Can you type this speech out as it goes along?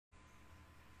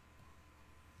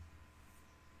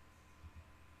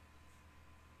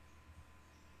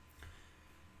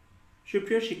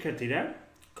সুপ্রিয় শিক্ষার্থীরা,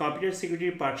 computer security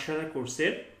পাঠশালা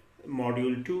কোর্সের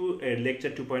মডিউল 2 এর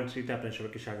লেকচার 2.3 আপনাদের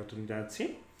সবাইকে স্বাগত জানাচ্ছি।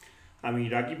 আমি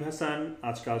রাগিব হাসান।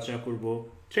 আজকে আলোচনা করব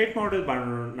থ্রেট মডেল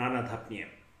বানানোর নানা ধাপ নিয়ে।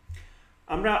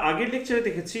 আমরা আগের লেকচারে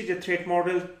দেখেছি যে থ্রেট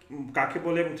মডেল কাকে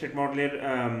বলে এবং থ্রেট মডেলের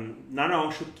নানা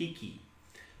অংশ কি কি।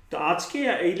 তো আজকে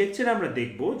এই লেকচারে আমরা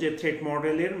দেখব যে থ্রেট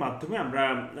মডেলের মাধ্যমে আমরা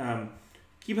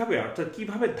কিভাবে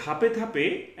ধাপে ধাপে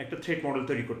একটা থ্রেট মডেল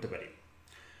তৈরি করতে পারি।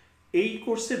 এই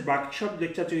কোর্সের বাকি সব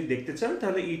লেকচার যদি দেখতে চান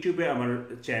তাহলে ইউটিউবে আমার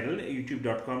চ্যানেল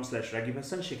youtube.com/Ragib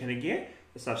Hasan সেখানে গিয়ে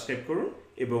সাবস্ক্রাইব করুন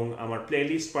এবং আমার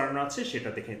প্লেলিস্ট বানানো আছে সেটা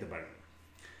দেখে নিতে পারেন।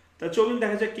 তা চলুন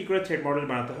দেখা যাক কী করে থ্রেড মডেল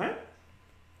বানাতে হয়।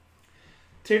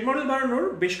 থ্রেড মডেল বানানোর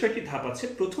বেশ কয়েকটি ধাপ আছে।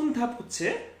 প্রথম ধাপ হচ্ছে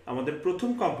আমাদের প্রথম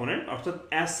কম্পোনেন্ট অর্থাৎ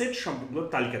অ্যাসেট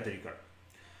সম্পর্কগুলোর তালিকা তৈরি করা।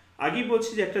 আগেই বলছি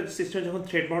যে একটা সিস্টেম যখন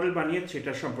থ্রেড মডেল বানিয়ে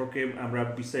সেটা সম্পর্কে আমরা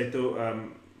বিস্তারিত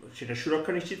সেটা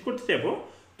সুরক্ষা নিশ্চিত করতে যাব,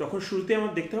 তখন শুরুতে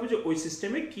আমাদের দেখতে হবে যে ওই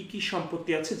সিস্টেমে কি কি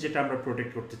সম্পত্তি আছে যেটা আমরা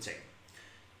প্রোটেক্ট করতে চাই।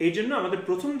 এই জন্য আমাদের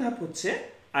প্রথম ধাপ হচ্ছে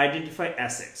আইডেন্টিফাই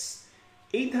অ্যাসেটস।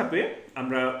 এই ধাপে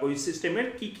আমরা ওই সিস্টেমের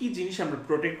কি কি জিনিস আমরা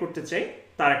প্রোটেক্ট করতে চাই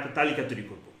তার একটা তালিকা তৈরি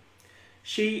করব।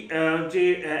 সেই যে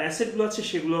অ্যাসেটগুলো আছে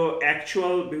সেগুলো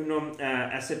অ্যাকচুয়াল বিভিন্ন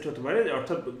অ্যাসেট হতে পারে,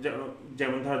 অর্থাৎ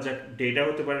যেমন ধরা যাক ডেটা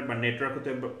হতে পারে বা নেটওয়ার্ক হতে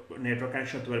পারে, নেটওয়ার্ক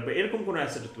কানেকশন হতে পারে বা এরকম কোনো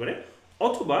অ্যাসেট হতে পারে,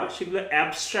 অথবা সেগুলো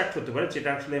অ্যাবস্ট্রাক্ট হতে পারে যেটা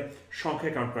আসলে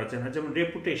সংখ্যায় কাউন্ট করা যায় না, যেমন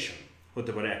রেপুটেশন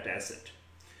হতে পারে একটা অ্যাসেট।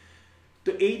 তো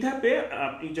এই ধাপে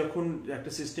আপনি যখন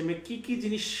একটা সিস্টেমে কি কি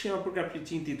জিনিস সম্পর্কে আপনি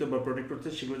চিন্তিত বা প্রোটেক্ট করতে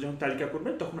সেগুলো যখন তালিকা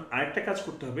করবেন, তখন আরেকটা কাজ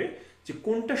করতে হবে যে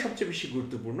কোনটা সবচেয়ে বেশি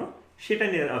গুরুত্বপূর্ণ সেটা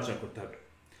নিয়ে আলোচনা করতে হবে।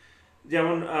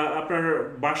 যেমন আপনার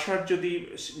বাসার যদি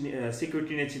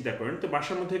সিকিউরিটি নিয়ে চিন্তা করেন, তো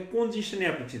বাসার মধ্যে কোন জিনিসটা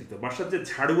নিয়ে আপনি চিন্তিত? বাসার যে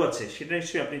ঝাড়ু আছে সেটা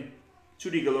নিশ্চয়ই আপনি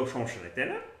চুরি গেলেও সমস্যা নেই, তাই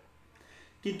না?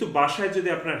 কিন্তু বাসায় যদি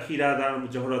আপনার হীরা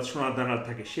জহরত সোনার দানা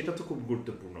থাকে সেটা তো খুব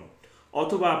গুরুত্বপূর্ণ,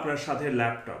 অথবা আপনার সাথে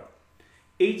ল্যাপটপ,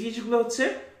 এই জিনিসগুলো হচ্ছে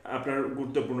আপনার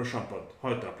গুরুত্বপূর্ণ সম্পদ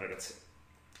হয়তো আপনার কাছে।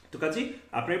 তো কাজেই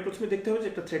আপনাকে প্রথমে দেখতে হবে যে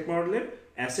একটা থ্রেট মডেলের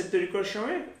অ্যাসেট তৈরি করার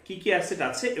সময় কি কি অ্যাসেট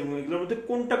আছে এবং এগুলোর মধ্যে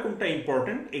কোনটা কোনটা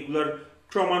ইম্পর্টেন্ট, এগুলোর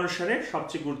ক্রমানুসারে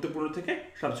সবচেয়ে গুরুত্বপূর্ণ থেকে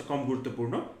সবচেয়ে কম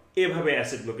গুরুত্বপূর্ণ এভাবে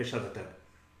অ্যাসেটগুলোকে সাজাতে হবে।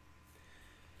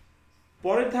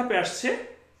 পরের ধাপে আসছে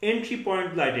এন্ট্রি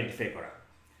পয়েন্টগুলো আইডেন্টিফাই করা।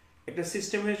 একটা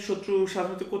সিস্টেমের শত্রু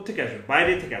সাধারণত কোত্থেকে আসবে?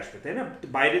 বাইরে থেকে আসবে, তাই না?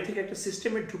 বাইরে থেকে একটা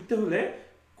সিস্টেমে ঢুকতে হলে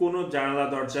কোনো জানালা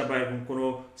দরজা বা এরকম কোনো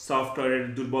সফটওয়্যারের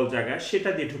দুর্বল জায়গা সেটা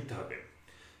দিয়ে ঢুকতে হবে।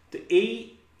 তো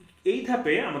এই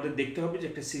ধাপে আমাদের দেখতে হবে যে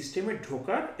একটা সিস্টেমে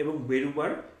ঢোকার এবং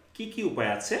বেরোবার কি কি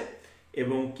উপায় আছে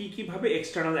এবং কিভাবে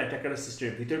এক্সটার্নাল অ্যাটাকার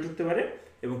সিস্টেমের ভিতরে ঢুকতে পারে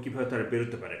এবং কিভাবে তারা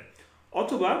বেরোতে পারে,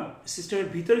 অথবা সিস্টেমের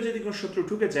ভিতরে যদি কোনো শত্রু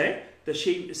ঢুকে যায় তো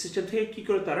সেই সিস্টেম থেকে কি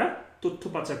করে তারা তথ্য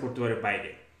পাচার করতে পারে,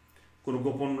 বাইরে কোনো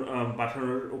গোপন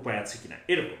পাঠানোর উপায় আছে কিনা,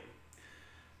 এরকম।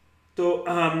 তো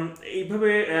এইভাবে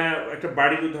একটা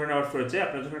বাড়ির উদাহরণ আবার ফেরত যায়।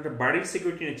 আপনার যখন একটা বাড়ির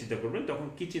সিকিউরিটি নিয়ে চিন্তা করবেন তখন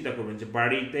কি চিন্তা করবেন যে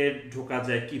বাড়িতে ঢোকা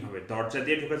যায় কিভাবে? দরজা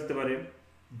দিয়ে ঢোকা যেতে পারে,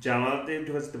 জানালা দিয়ে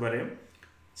ঢোকা যেতে পারে,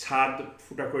 ছাদ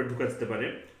ফুটা করে ঢোকা যেতে পারে,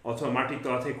 অথবা মাটির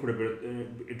তলা থেকে খুঁড়ে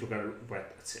ঢোকার উপায়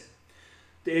আছে।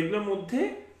 তো এগুলোর মধ্যে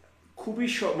খুবই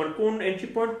মানে কোন এন্ট্রি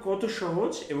পয়েন্ট কত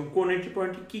সহজ এবং কোন এন্ট্রি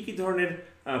পয়েন্টে কি কি ধরনের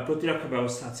প্রতিরক্ষা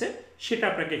ব্যবস্থা আছে সেটা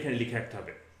আপনাকে এখানে লিখে রাখতে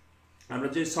হবে। আমরা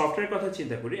যে সফটওয়্যারের কথা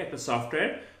চিন্তা করি, একটা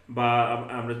সফটওয়্যার বা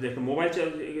আমরা যদি একটা মোবাইল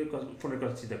ফোনের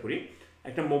কথা চিন্তা করি,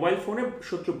 একটা মোবাইল ফোনে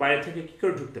শত্রু বাইরে থেকে কী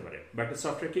করে ঢুকতে পারে বা একটা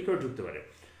সফটওয়্যার কী করে ঢুকতে পারে?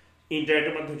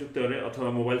 ইন্টারনেটের মাধ্যমে ঢুকতে পারে, অথবা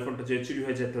মোবাইল ফোনটা যে চুরি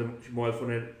হয়ে যায় তাহলে মোবাইল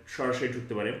ফোনের সরাসরি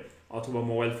ঢুকতে পারে, অথবা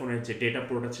মোবাইল ফোনের যে ডেটা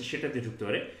পোর্ট আছে সেটা দিয়ে ঢুকতে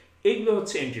পারে। এইগুলো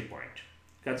হচ্ছে এন্ট্রি পয়েন্ট।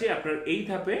 কাজে আপনার এই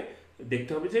ধাপে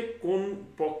দেখতে হবে যে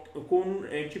কোন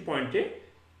এন্ট্রি পয়েন্টে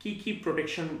কি কি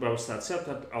প্রোটেকশন ব্যবস্থা আছে,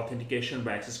 অর্থাৎ অথেন্টিকেশন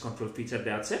বা অ্যাক্সেস কন্ট্রোল ফিচার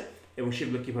দেওয়া আছে এবং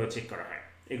সেগুলো কিভাবে চেক করা হয়,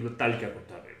 এগুলো তালিকা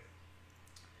করতে হবে।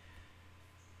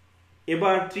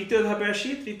 এবার তৃতীয় ধাপে আসি।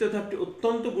 তৃতীয় ধাপটি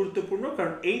অত্যন্ত গুরুত্বপূর্ণ,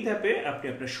 কারণ এই ধাপে আপনি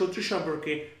আপনার শত্রু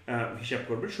সম্পর্কে হিসাব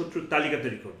করবেন, শত্রুর তালিকা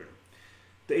তৈরি করবেন।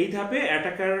 তো এই ধাপে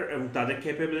অ্যাটাকার এবং তাদের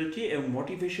ক্যাপাবিলিটি এবং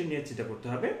মোটিভেশন নিয়ে চিন্তা করতে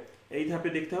হবে। এই ধাপে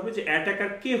দেখতে হবে যে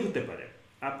অ্যাটাকার কে হতে পারে,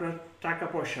 আপনার টাকা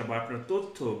পয়সা বা আপনার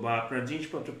তথ্য বা আপনার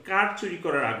জিনিসপত্র কার চুরি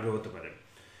করার আগ্রহ হতে পারে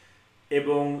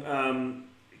এবং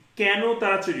কেন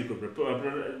তারা চুরি করবে।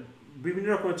 আপনার বিভিন্ন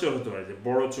রকমের চোর হতে পারে, যে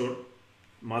বড় চোর,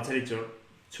 মাঝারি চোর,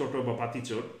 ছোট বা পাতি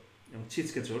চোর এবং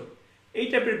ছিচকে চোর। এই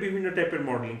টাইপের বিভিন্ন টাইপের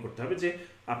মডেলিং করতে হবে যে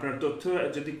আপনার তথ্য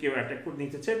যদি কেউ অ্যাটাক করে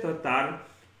নিতে চায় তাহলে তার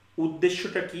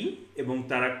উদ্দেশ্যটা কি এবং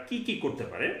তারা কি কি করতে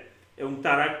পারে এবং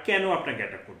তারা কেন আপনাকে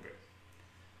অ্যাটাক করবে।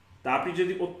 তা আপনি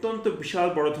যদি অত্যন্ত বিশাল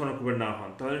বড় ধনকুবের না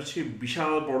হন তাহলে সেই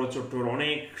বিশাল বড় চোর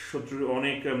অনেক শত্রু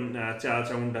অনেক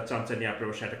চামুন্ডা চামচা নিয়ে আপনার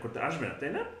বাসায় অ্যাটাক করতে আসবে না,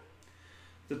 তাই না?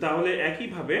 তো তাহলে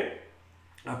একইভাবে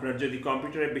আপনার যদি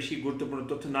কম্পিউটারে বেশি গুরুত্বপূর্ণ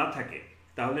তথ্য না থাকে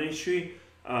তাহলে নিশ্চয়ই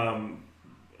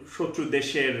শত্রু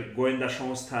দেশের গোয়েন্দা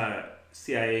সংস্থা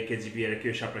সিআইএ কেজিবি এরা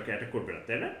কেউ এসে আপনাকে অ্যাটাক করবে না,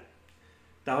 তাই না?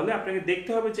 তাহলে আপনাকে দেখতে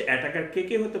হবে যে অ্যাটাকার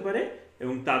কে হতে পারে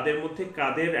এবং তাদের মধ্যে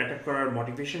কাদের অ্যাটাক করার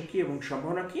মোটিভেশন কি এবং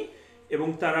সম্ভাবনা কি, এবং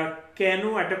তারা কেন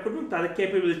অ্যাটাক করবে, তাদের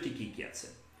ক্যাপাবিলিটি কি কি আছে,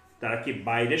 তারা কি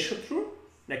বাইরের শত্রু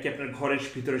নাকি আপনার ঘরের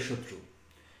ভিতরের শত্রু,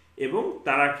 এবং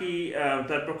তারা কি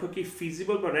তার পক্ষে কি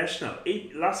ফিজিবল বা রেশনাল। এই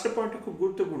লাস্টের পয়েন্টটা খুব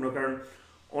গুরুত্বপূর্ণ, কারণ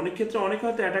অনেক ক্ষেত্রে অনেকে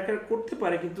হয়তো অ্যাটাকার করতে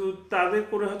পারে কিন্তু তাদের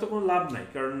করে হয়তো কোনো লাভ নাই।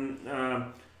 কারণ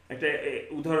একটা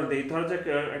উদাহরণ দিই, ধরা যাক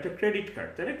একটা ক্রেডিট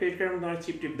কার্ড, তাই না? ক্রেডিট কার্ডের মধ্যে অনেক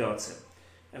চিপ টিপ দেওয়া আছে।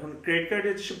 এখন ক্রেডিট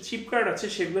কার্ডের যেসব চিপ কার্ড আছে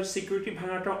সেগুলোর সিকিউরিটি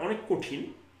ভাঙাটা অনেক কঠিন,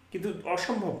 কিন্তু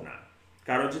অসম্ভব না।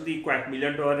 কারো যদি কয়েক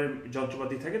মিলিয়ন ডলারের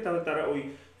যন্ত্রপাতি থাকে তাহলে তারা ওই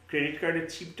ক্রেডিট কার্ডের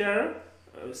চিপটা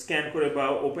স্ক্যান করে বা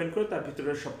ওপেন করে তার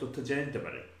ভিতরে সব তথ্য জেনে নিতে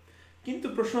পারে। কিন্তু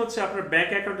প্রশ্ন হচ্ছে আপনার ব্যাংক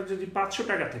অ্যাকাউন্টে যদি 500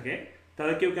 টাকা থাকে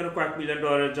তাহলে কেউ কেন কয়েক মিলিয়ন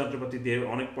ডলারের যন্ত্রপাতি দিয়ে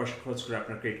অনেক পয়সা খরচ করে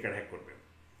আপনার ক্রেডিট কার্ড হ্যাক করবে,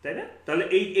 তাই না? তাহলে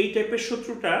এই টাইপের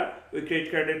শত্রুটা ওই ক্রেডিট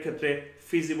কার্ডের ক্ষেত্রে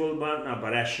ফিজিবল বা না বা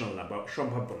র্যাশনাল না বা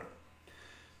সম্ভাব্য না।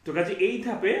 তো কাজে এই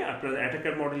ধাপে আপনার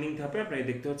অ্যাটাকার মডেলিং ধাপে আপনাকে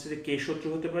দেখতে হচ্ছে যে কে শত্রু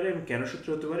হতে পারে এবং কেন শত্রু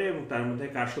হতে পারে, এবং তার মধ্যে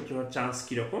কার শত্রু হওয়ার চান্স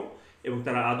কীরকম, এবং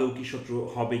তারা আদৌ কি শত্রু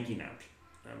হবে কি না,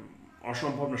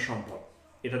 অসম্ভব না সম্ভব,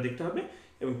 এটা দেখতে হবে,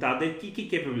 এবং তাদের কি কি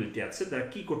ক্যাপাবিলিটি আছে, তারা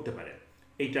কি করতে পারে,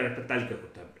 এইটার একটা তালিকা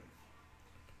করতে হবে।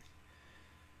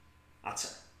 আচ্ছা,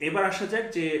 এবার আসা যাক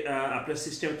যে আপনার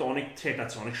সিস্টেমে তো অনেক থ্রেট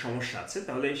আছে, অনেক সমস্যা আছে,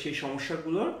 তাহলে সেই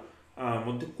সমস্যাগুলোর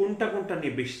মধ্যে কোনটা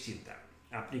নিয়ে বেশি চিন্তা?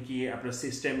 আপনি কি আপনার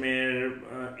সিস্টেমের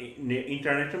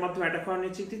ইন্টারনেটের মাধ্যমে অ্যাটাক হওয়া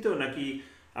নিয়ে চিন্তিত, নাকি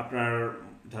আপনার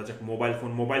ধরা যাক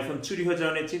মোবাইল ফোন চুরি হয়ে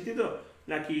যাওয়া নিয়ে চিন্তিত,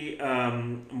 নাকি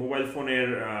মোবাইল ফোনের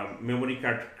মেমোরি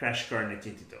কার্ড ক্র্যাশ করা নিয়ে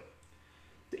চিন্তিত?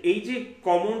 তো এই যে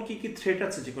কমন কি কি থ্রেট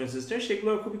আছে যে কোনো সিস্টেমে,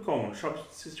 সেগুলো খুবই কমন। সব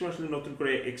সিস্টেম আসলে নতুন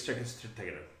করে এক্সট্রা কিছু থ্রেট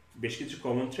থাকে না, বেশ কিছু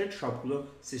কমন থ্রেট সবগুলো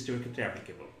সিস্টেমের ক্ষেত্রে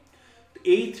অ্যাপ্লিকেবল।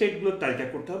 এই থ্রেটগুলোর তালিকা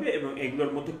করতে হবে এবং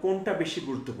এগুলোর মধ্যে কোনটা বেশি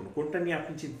গুরুত্বপূর্ণ, কোনটা নিয়ে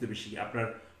আপনি চিন্তিত বেশি, আপনার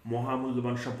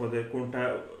মহামূল্যবান সম্পদের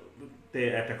কোনটাতে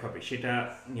অ্যাটাক হবে সেটা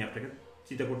নিয়ে আপনাকে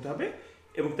চিন্তা করতে হবে,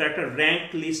 এবং তার একটা র্যাঙ্ক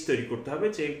লিস্ট তৈরি করতে হবে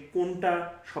যে কোনটা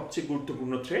সবচেয়ে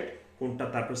গুরুত্বপূর্ণ থ্রেট, কোনটা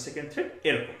তারপর সেকেন্ড থ্রেট,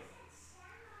 এরকম।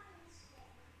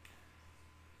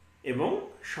 এবং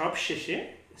সব শেষে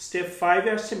স্টেপ 5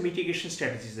 আসছে মিটিগেশন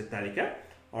স্ট্র্যাটেজিসের তালিকা।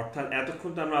 অর্থাৎ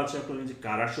এতক্ষণ তো আমরা আলোচনা করলাম যে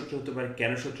কারা শত্রু হতে পারে,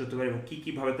 কেন শত্রু হতে পারে, এবং কী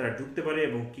কীভাবে তারা ঢুকতে পারে,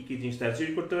 এবং কী কী জিনিস তারা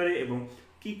চুরি করতে পারে, এবং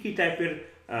কী কী টাইপের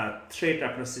থ্রেট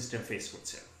আপনার সিস্টেম ফেস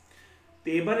করছে। তো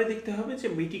এবারে দেখতে হবে যে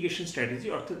মিটিগেশন স্ট্র্যাটেজি,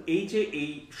 অর্থাৎ এই যে এই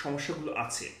সমস্যাগুলো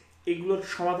আছে এগুলোর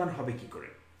সমাধান হবে কি করে।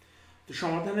 তো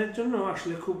সমাধানের জন্য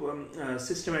আসলে খুব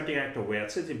সিস্টেম্যাটিক একটা ওয়ে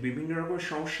আছে, যে বিভিন্ন রকমের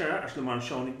সমস্যা আসলে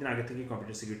মানুষের অনেকদিন আগে থেকে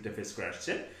কম্পিউটার সিকিউরিটিতে ফেস করে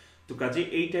আসছে। তো কাজে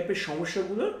এই টাইপের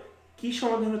সমস্যাগুলোর কি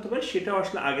সমাধান হতে পারে সেটাও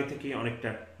আসলে আগে থেকে অনেকটা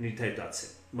নির্ধারিত আছে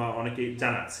বা অনেকেই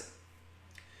জানা আছে।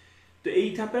 তো এই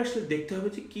ধাপে আসলে দেখতে হবে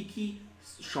যে কি কি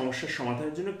সমস্যার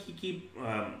সমাধানের জন্য কি কি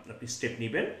আপনি স্টেপ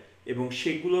নেবেন, এবং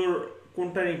সেগুলোর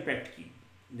কোনটার ইম্প্যাক্ট কি।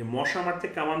 যে মশা মারতে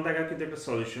কামান দাগা কিন্তু একটা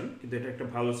সলিউশন, কিন্তু এটা একটা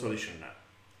ভালো সলিউশন না।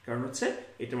 কারণ হচ্ছে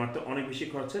এটা মারতে অনেক বেশি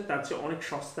খরচ হয়, তার চেয়ে অনেক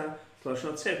সস্তা সলিউশন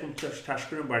হচ্ছে এরকম ঠাস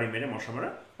করে বাড়ি মেরে মশা মারা,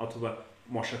 অথবা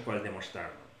মশার কয়েল দিয়ে মশা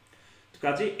তাড়ানো।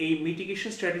 কাজে এই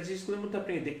মিটিগেশন স্ট্র্যাটেজিসগুলোর মধ্যে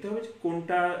আপনাকে দেখতে হবে যে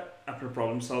কোনটা আপনার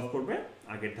প্রবলেম সলভ করবে,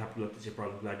 আগের ধাপগুলোতে যে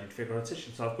প্রবলেমগুলো আইডেন্টিফাই করা হচ্ছে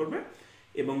সেটা সলভ করবে,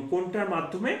 এবং কোনটার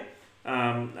মাধ্যমে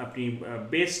আপনি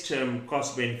বেস্ট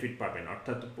কস্ট বেনিফিট পাবেন,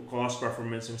 অর্থাৎ কস্ট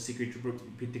পারফরমেন্স এবং সিকিউরিটির উপর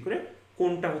ভিত্তি করে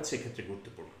কোনটা হচ্ছে এক্ষেত্রে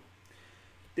গুরুত্বপূর্ণ।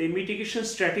 তো এই মিটিগেশন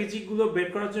স্ট্র্যাটেজিগুলো বের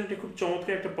করার জন্য একটা খুব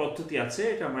চমৎকার একটা পদ্ধতি আছে,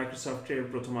 এটা মাইক্রোসফটের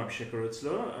প্রথম আবিষ্কার করা হয়েছিল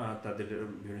তাদের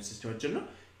বিভিন্ন সিস্টেমের জন্য।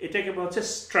 এটাকে বলা হচ্ছে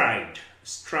স্ট্রাইড।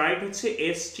 স্ট্রাইড হচ্ছে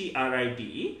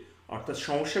STRIDE, অর্থাৎ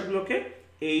সমস্যাগুলোকে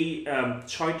এই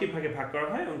 6টি ভাগে ভাগ করা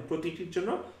হয় এবং প্রতিটির জন্য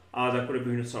আলাদা করে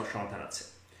বিভিন্ন সমাধান আছে।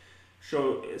 সো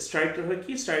স্ট্রাইড হয়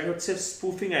কি? স্ট্রাইড হচ্ছে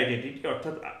স্পুফিং আইডেন্টিটি,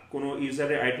 অর্থাৎ কোনো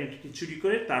ইউজারের আইডেন্টিটি চুরি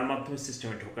করে তার মাধ্যমে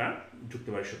সিস্টেমে ঢুকতে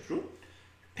পারে শত্রু।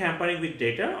 ট্যাম্পারিং উইথ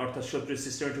ডেটা, অর্থাৎ শত্রুর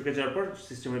সিস্টেমে ঢুকে যাওয়ার পর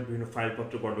সিস্টেমের বিভিন্ন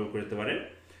ফাইলপত্র গন্ডগোল করে দিতে পারে।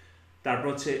 তারপর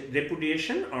হচ্ছে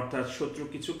রেপুডিয়েশন, অর্থাৎ শত্রু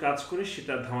কিছু কাজ করে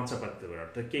সেটা ধামাচাপা দিতে পারে,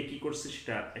 অর্থাৎ কে কী করছে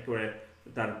সেটা একেবারে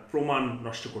তার প্রমাণ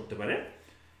নষ্ট করতে পারে।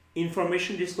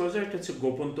 ইনফরমেশন ডিসক্লোজার, এটা হচ্ছে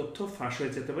গোপন তথ্য ফাঁস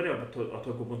হয়ে যেতে পারে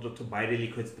অথবা গোপন তথ্য বাইরে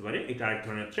লিক হয়ে যেতে পারে, এটা আরেক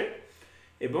ধরনের থ্রেট।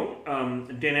 এবং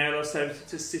ডেনায়াল অফ সার্ভিস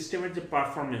হচ্ছে সিস্টেমের যে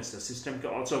পারফরমেন্সটা, সিস্টেমকে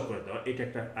অচল করে দেওয়া, এটা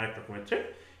একটা আরেক রকমের থ্রেট।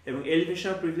 এবং এলিভেশন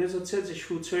অফ প্রিভিলেজ হচ্ছে যে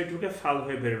সুচ হয়ে ঢুকে ফাল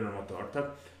হয়ে বেরোনোর মতো, অর্থাৎ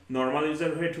নর্মাল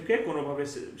ইউজার হয়ে ঢুকে কোনোভাবে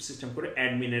সিস্টেম করে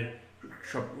অ্যাডমিনের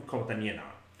সব ক্ষমতা নিয়ে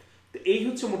নেওয়া। তো এই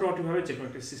হচ্ছে মোটামুটিভাবে যে কোনো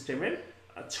একটা সিস্টেমের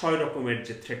 6 রকমের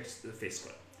যে থ্রেট ফেস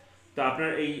করে। তো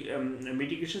আপনার এই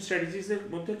মিটিগেশন স্ট্র্যাটেজিসের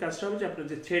মধ্যে কাজটা হবে যে আপনার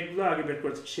যে থ্রেটগুলো আগে বের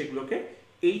করেছে সেগুলোকে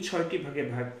এই 6টি ভাগে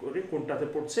ভাগ করে কোনটাতে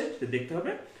পড়ছে সেটা দেখতে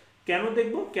হবে। কেন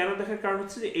দেখব? কেন দেখার কারণ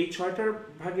হচ্ছে যে এই 6টার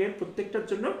ভাগের প্রত্যেকটার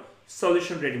জন্য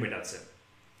সলিউশন রেডিমেড আছে।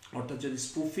 অর্থাৎ যদি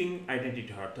স্পুফিং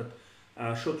আইডেন্টিটি হয়, অর্থাৎ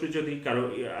শত্রু যদি কারো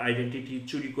আইডেন্টিটি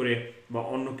চুরি করে বা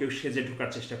অন্য কেউ সেজে ঢোকার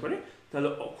চেষ্টা করে, তাহলে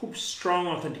খুব স্ট্রং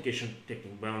অথেন্টিকেশন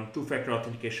টেকনিক বা 2 ফ্যাক্টর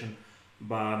অথেন্টিকেশন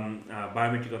বা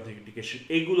বায়োমেট্রিক অথেন্টিকেশন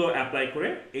এইগুলো অ্যাপ্লাই করে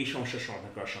এই সমস্যার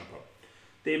সমাধান করা সম্ভব।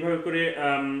 তো এইভাবে করে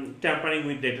ট্যাম্পারিং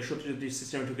উইথ ডেটা, শত্রু যদি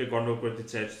সিস্টেমে ঢুকে গন্ডগোল করতে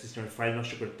চায়, সিস্টেমের ফাইল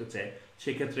নষ্ট করতে চায়,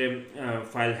 সেক্ষেত্রে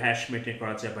ফাইল হ্যাশ মেনটেন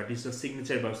করা যায় বা ডিজিটাল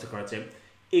সিগনেচার ব্যবস্থা করা যায়।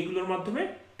 এগুলোর মাধ্যমে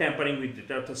ট্যাম্পারিং উইথ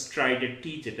ডেটা অর্থাৎ স্ট্রাইডের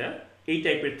টি যেটা, এই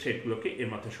টাইপের থ্রেটগুলোকে এর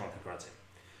মাধ্যমে সমাধান করা যায়।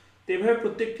 তো এইভাবে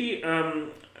প্রত্যেকটি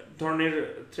ধরনের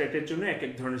থ্রেটের জন্য এক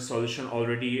এক ধরনের সলিউশন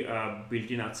অলরেডি বিল্ট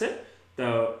ইন আছে। তা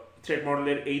থ্রেট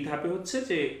মডেলের এই ধাপে হচ্ছে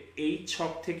যে এই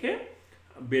ছক থেকে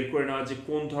বের করে নেওয়া যে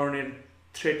কোন ধরনের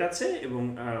থ্রেট আছে এবং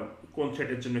কোন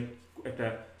থ্রেটের জন্য একটা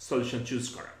সলিউশন চুজ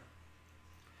করা।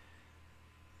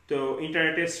 তো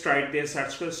ইন্টারনেটে স্ট্রাইড দিয়ে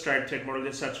সার্চ করে, স্ট্রাইড থ্রেট মডেল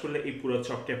দিয়ে সার্চ করলে এই পুরো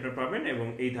ছকটি আপনারা পাবেন এবং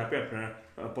এই ধাপে আপনারা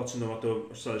পছন্দ মতো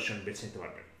সলিউশন বেছে নিতে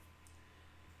পারবেন।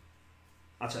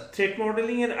 আচ্ছা, থ্রেট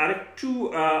মডেলিং এর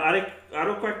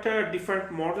আরো কয়েকটা ডিফারেন্ট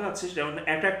মডেল আছে, যেমন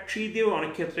অ্যাটাক ট্রি দিয়েও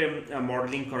অনেক ক্ষেত্রে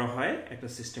মডেলিং করা হয় একটা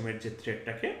সিস্টেমের যে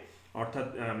থ্রেটটাকে, অর্থাৎ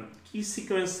কি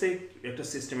সিকোয়েন্সে একটা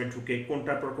সিস্টেমে ঢুকে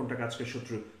কোনটার পর কোনটা কাজ করে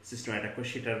শত্রু সিস্টেম অ্যাটাক করে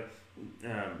সেটার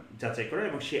যাচাই করা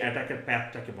এবং সেই অ্যাটাকের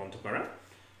প্যাথটাকে বন্ধ করা।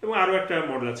 এবং আরও একটা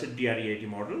মডেল আছে ডিআরইএটি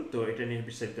মডেল, তো এটা নিয়ে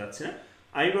বিস্তারিত যাচ্ছে না।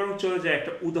 আমি বরং চলে যাই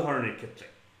একটা উদাহরণের ক্ষেত্রে।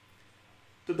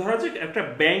 তো ধরা যাক একটা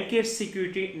ব্যাংকের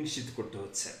সিকিউরিটি নিশ্চিত করতে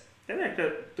হচ্ছে, তাই না? একটা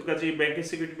তো কাজে ব্যাংকের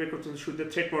সিকিউরিটি বের করতে হলে শুরুতে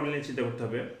থ্রেট মডেল নিয়ে চিন্তা করতে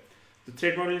হবে। তো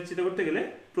থ্রেট মডেল নিয়ে চিন্তা করতে গেলে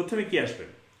প্রথমে কি আসবে?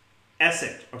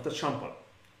 অ্যাসেট অর্থাৎ সম্পদ।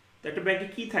 তো একটা ব্যাংকে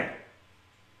কি থাকে?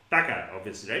 টাকা,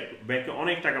 অবভিয়াসলি, রাইট? ব্যাংকে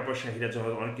অনেক টাকা পয়সা, হীরা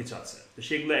জহর অনেক কিছু আছে, তো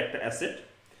সেগুলো একটা অ্যাসেট।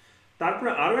 তারপরে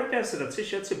আরও একটা অ্যাসেট আছে,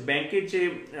 সে হচ্ছে ব্যাংকের যে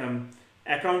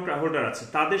অ্যাকাউন্ট হোল্ডার আছে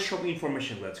তাদের সব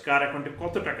ইনফরমেশনগুলো আছে, কার অ্যাকাউন্টে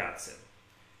কত টাকা আছে,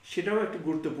 সেটাও একটা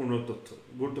গুরুত্বপূর্ণ তথ্য,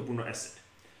 গুরুত্বপূর্ণ অ্যাসেট।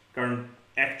 কারণ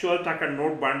অ্যাকচুয়াল টাকার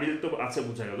নোট বান্ডিল তো আছে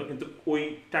বোঝা গেল, কিন্তু ওই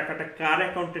টাকাটা কার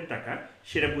অ্যাকাউন্টের টাকা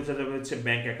সেটা বোঝা যাবে হচ্ছে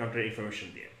ব্যাংক অ্যাকাউন্টের ইনফরমেশন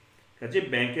দিয়ে। কাজে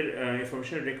ব্যাংকের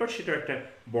ইনফরমেশনের রেকর্ড সেটাও একটা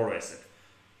বড় অ্যাসেট।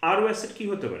 আরও অ্যাসেট কি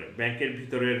হতে পারে? ব্যাংকের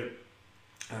ভিতরের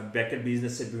ব্যাংকের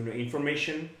বিজনেসের বিভিন্ন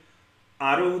ইনফরমেশন।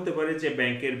 আরও হতে পারে যে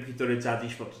ব্যাংকের ভিতরে যা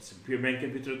জিনিসপত্র আছে,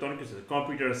 ব্যাংকের ভিতরে তো অনেক কিছু আছে,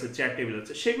 কম্পিউটার আছে, চেয়ার টেবিল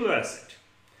আছে, সেগুলো অ্যাসেট।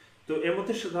 তো এর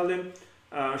মধ্যে তাহলে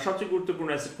সবচেয়ে গুরুত্বপূর্ণ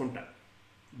অ্যাসেট কোনটা?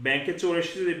 ব্যাংকে চোর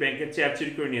এসে যদি ব্যাংকের চেয়ার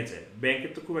চুরি করে নিয়ে যায়,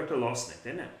 ব্যাংকের তো খুব একটা লস নেই,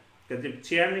 তাই না? কাজে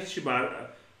চেয়ার নিশ্চয়ই বা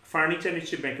ফার্নিচার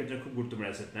নিশ্চয়ই ব্যাংকের জন্য খুব গুরুত্বপূর্ণ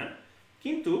অ্যাসেট না।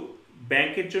 কিন্তু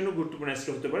ব্যাংকের জন্য গুরুত্বপূর্ণ অ্যাসেট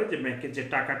হতে পারে যে ব্যাংকের যে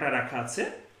টাকাটা রাখা আছে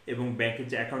এবং ব্যাংকের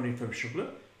যে অ্যাকাউন্ট ইনফরমেশনগুলো,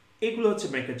 এগুলো হচ্ছে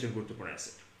ব্যাংকের জন্য গুরুত্বপূর্ণ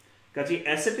অ্যাসেট। কাজে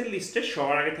অ্যাসেটের লিস্টে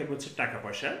সবার আগে থাকবে হচ্ছে টাকা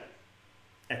পয়সা,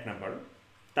 1 নাম্বার।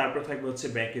 তারপর থাকবে হচ্ছে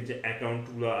ব্যাংকের যে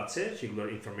অ্যাকাউন্টগুলো আছে সেগুলোর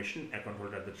ইনফরমেশন, অ্যাকাউন্ট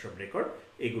হোল্ডারদের সব রেকর্ড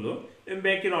এগুলো, এবং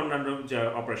ব্যাংকের অন্যান্য যা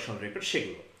অপারেশনাল রেকর্ড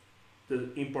সেগুলো। তো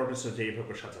ইম্পর্টেন্স হচ্ছে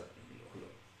এইভাবে সাজানো হলো।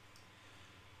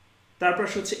 তারপর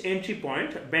হচ্ছে এন্ট্রি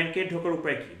পয়েন্ট। ব্যাংকে ঢোকার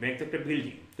উপায় কি? ব্যাংক তো একটা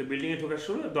বিল্ডিং, তো বিল্ডিংয়ে ঢোকার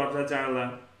সময় দরজা জানালা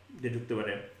দিয়ে ঢুকতে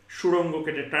পারে, সুড়ঙ্গ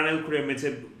কেটে টানেল খুঁড়ে মেঝে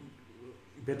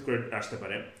ভেদ করে আসতে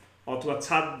পারে, অথবা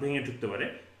ছাদ ভেঙে ঢুকতে পারে,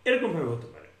 এরকমভাবে হতে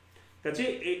পারে। কাজে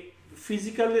এই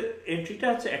ফিজিক্যাল এন্ট্রিটা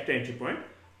হচ্ছে একটা এন্ট্রি পয়েন্ট।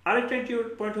 আরেকটা এন্ট্রি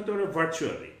পয়েন্ট হতে পারে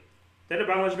ভার্চুয়ালি। তাহলে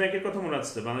বাংলাদেশ ব্যাংকের কথা মনে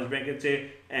আছে? বাংলাদেশ ব্যাংকের যে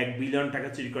 1 বিলিয়ন টাকা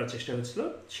চুরি করার চেষ্টা হয়েছিল,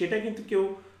 সেটা কিন্তু কেউ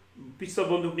পিস্তল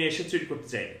বন্দুক নিয়ে এসে চুরি করতে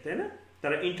চায়নি, তাই না?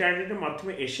 তারা ইন্টারনেটের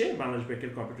মাধ্যমে এসে বাংলাদেশ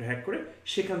ব্যাংকের কম্পিউটার হ্যাক করে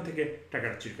সেখান থেকে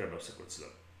টাকাটা চুরি করার ব্যবস্থা করছিল।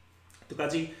 তো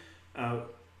কাজেই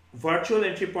ভার্চুয়াল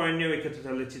এন্ট্রি পয়েন্ট নিয়েও এক্ষেত্রে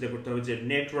তাহলে চিন্তা করতে হবে যে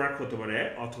নেটওয়ার্ক হতে পারে,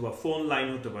 অথবা ফোন লাইন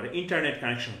হতে পারে, ইন্টারনেট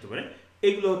কানেকশন হতে পারে,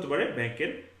 এগুলো হতে পারে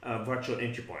ব্যাংকের ভার্চুয়াল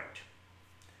এন্ট্রি পয়েন্ট।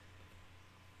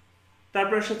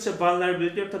 তারপর হচ্ছে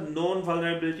ভালনারেবিলিটি, অর্থাৎ নন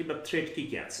ভালনারেবিলিটি বা থ্রেট কি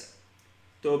কি আছে।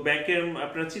 তো ব্যাংকের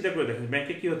আপনারা চিন্তা করে দেখেন,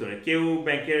 ব্যাংকে কি হতে পারে? কেউ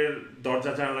ব্যাংকের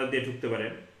দরজা জানালা দিয়ে ঢুকতে পারে,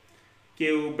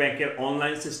 কেউ ব্যাংকের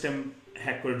অনলাইন সিস্টেম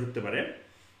হ্যাক করে ঢুকতে পারে,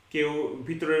 কেউ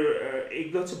ভিতরের,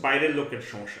 এগুলো হচ্ছে বাইরের লোকের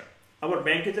সমস্যা। আবার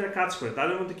ব্যাংকে যারা কাজ করে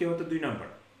তাদের মধ্যে কেউ হয়তো 2 নাম্বার,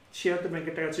 সে হয়তো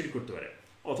ব্যাংকের টাকা চুরি করতে পারে,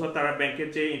 অথবা তারা ব্যাংকের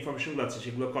যে ইনফরমেশনগুলো আছে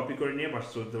সেগুলো কপি করে নিয়ে বাসা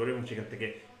চলতে পারে এবং সেখান থেকে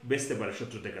বেচতে পারে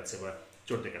শত্রুদের কাছে বা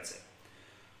চোরদের কাছে।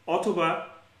 অথবা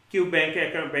কেউ ব্যাংকের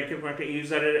কোনো একটা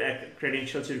ইউজারের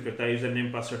ক্রেডেনশিয়াল চুরি করে, তার ইউজার নেম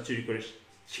পাসওয়ার্ড চুরি করে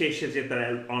যে তারা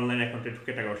অনলাইন অ্যাকাউন্টে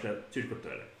ঢুকে টাকা পয়সা চুরি করতে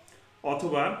পারে।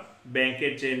 অথবা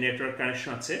ব্যাংকের যে নেটওয়ার্ক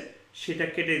কানেকশন আছে সেটা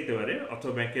কেটে দিতে পারে,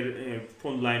 অথবা ব্যাংকের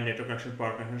ফোন লাইন, নেটওয়ার্ক কানেকশন,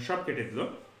 পাওয়ার কানেকশন সব কেটে দিল,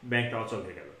 ব্যাংকটা অচল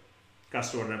হয়ে গেল,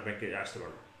 কাস্টমাররা ব্যাংকে আসতে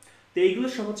পারলো। তো এইগুলো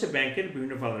সব হচ্ছে ব্যাংকের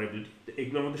বিভিন্ন ভালনারেবিলিটি।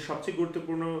 এগুলোর মধ্যে সবচেয়ে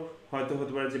গুরুত্বপূর্ণ হয়তো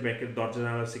হতে পারে যে ব্যাংকের দরজা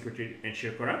জানালার সিকিউরিটি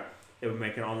এনশিওর করা এবং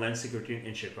ব্যাংকের অনলাইন সিকিউরিটি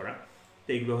এনশিওর করা। তো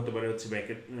এগুলো হতে পারে হচ্ছে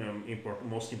ব্যাংকের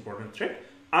মোস্ট ইম্পর্টেন্ট থ্রেট।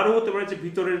 আরও হতে পারে যে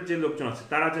ভিতরের যে লোকজন আছে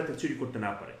তারা যাতে চুরি করতে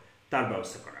না পারে তার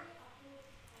ব্যবস্থা করা।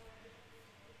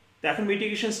 তো এখন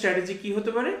মিটিগেশন স্ট্র্যাটেজি কি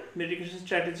হতে পারে? মিটিগেশন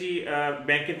স্ট্র্যাটেজি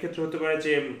ব্যাংকের ক্ষেত্রে হতে পারে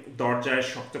যে দরজায়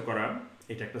শক্ত করা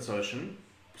এটা একটা সলিউশন।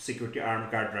 সিকিউরিটি আর্ম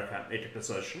কার্ড রাখা, এটা একটা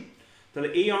সলিউশন। তাহলে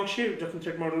এই অংশে যখন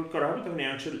থ্রেট মডেল করা হবে তখন এই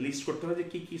অংশে লিস্ট করতে হবে যে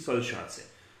কী কী সলিউশন আছে।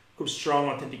 খুব স্ট্রং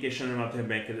অথেন্টিকেশনের মাধ্যমে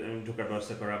ব্যাংকের ঢোকার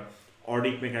ব্যবস্থা করা,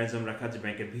 অডিট মেকানিজম রাখা যে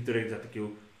ব্যাংকের ভিতরে যাতে কেউ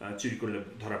চুরি করলে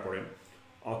ধরা পড়ে,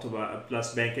 অথবা প্লাস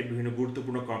ব্যাংকের বিভিন্ন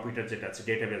গুরুত্বপূর্ণ কম্পিউটার যেটা আছে,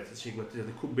 ডেটাবেস আছে, সেগুলোতে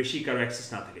যাতে খুব বেশি কারো অ্যাক্সেস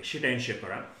না থাকে সেটা এনশিওর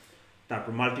করা,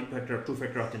 তারপর multi factor to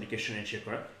factor authentication ensure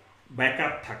করা,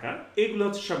 ব্যাকআপ থাকা, এগুলো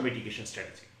হচ্ছে সব মিটিগেশন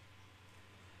স্ট্র্যাটেজি।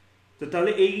 তো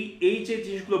তাহলে এই যে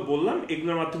জিনিসগুলো বললাম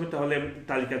এগুলোর মাধ্যমে তাহলে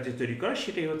তালিকা যে তৈরি করা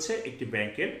সেটাই হচ্ছে একটি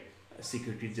ব্যাংকের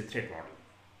সিকিউরিটির যে থ্রেট মডেল।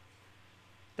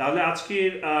 তাহলে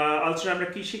আজকের আলোচনা আমরা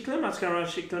কি শিখলাম? আজকে আমরা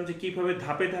শিখলাম যে কিভাবে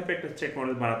ধাপে ধাপে একটা থ্রেট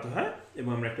মডেল বানাতে হয় এবং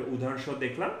আমরা একটা উদাহরণ সহ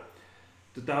দেখলাম।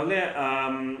 তো তাহলে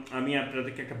আমি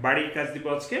আপনাদেরকে একটা বাড়ির কাজ দিব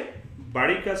আজকে।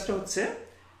 বাড়ির কাজটা হচ্ছে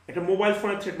একটা মোবাইল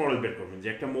ফোনের থ্রেট মডেল বের করবেন। যে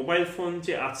একটা মোবাইল ফোন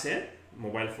যে আছে,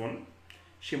 মোবাইল ফোন,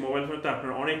 সেই মোবাইল ফোনে তো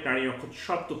আপনার অনেক নারী নক্ষত্র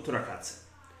সব তথ্য রাখা আছে।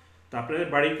 তো আপনাদের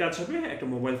বাড়ির কাজ হবে একটা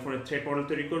মোবাইল ফোনের থ্রেট মডেল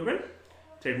তৈরি করবেন।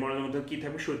 থ্রেট মডেলের মধ্যে কী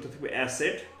থাকবে? শুরুতে থাকবে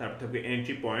অ্যাসেট, তারপর থাকবে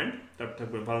এন্ট্রি পয়েন্ট, তারপর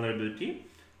থাকবে ভালনারেবিলিটি,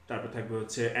 তারপর থাকবে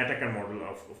হচ্ছে অ্যাটাকার মডেল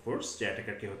অফকোর্স, যে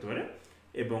অ্যাটাকার কে হতে পারে,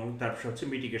 এবং তারপর হচ্ছে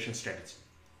মিটিগেশন স্ট্র্যাটেজি।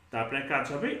 তা আপনার কাজ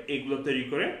হবে এগুলো তৈরি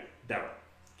করে দেওয়া।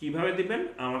 কীভাবে দিবেন?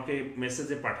 আমাকে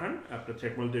মেসেজে পাঠান। আপনার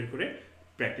থ্রেট মডেল তৈরি করে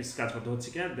প্র্যাকটিস কাজ মতো হচ্ছে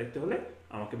কিনা দেখতে হলে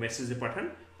আমাকে মেসেজে পাঠান।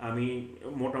 আমি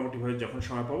মোটামুটিভাবে যখন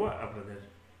সময় পাবো আপনাদের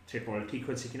থ্রেট মডেল ঠিক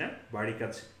হয়েছে কিনা, বাড়ির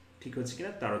কাজ ঠিক হচ্ছে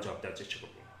কিনা তারও জবাব দেওয়ার চেষ্টা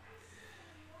করবো।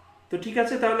 তো ঠিক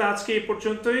আছে, তাহলে আজকে এই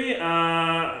পর্যন্তই।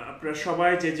 আপনারা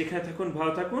সবাই যে যেখানে থাকুন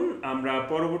ভালো থাকুন। আমরা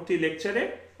পরবর্তী লেকচারে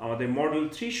আমাদের মডেল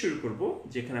 3 শুরু করব,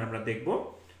 যেখানে আমরা দেখব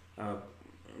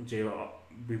যে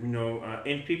বিভিন্ন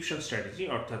এনক্রিপশন স্ট্র্যাটেজি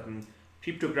অর্থাৎ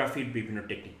ক্রিপ্টোগ্রাফির বিভিন্ন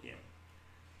টেকনিক নিয়ে।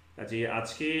 কাজে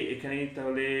আজকে এখানেই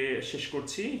তাহলে শেষ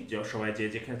করছি। সবাই যে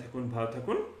যেখানে থাকুন ভালো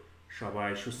থাকুন, সবাই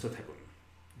সুস্থ থাকুন।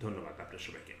 ধন্যবাদ আপনার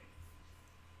সবাইকে।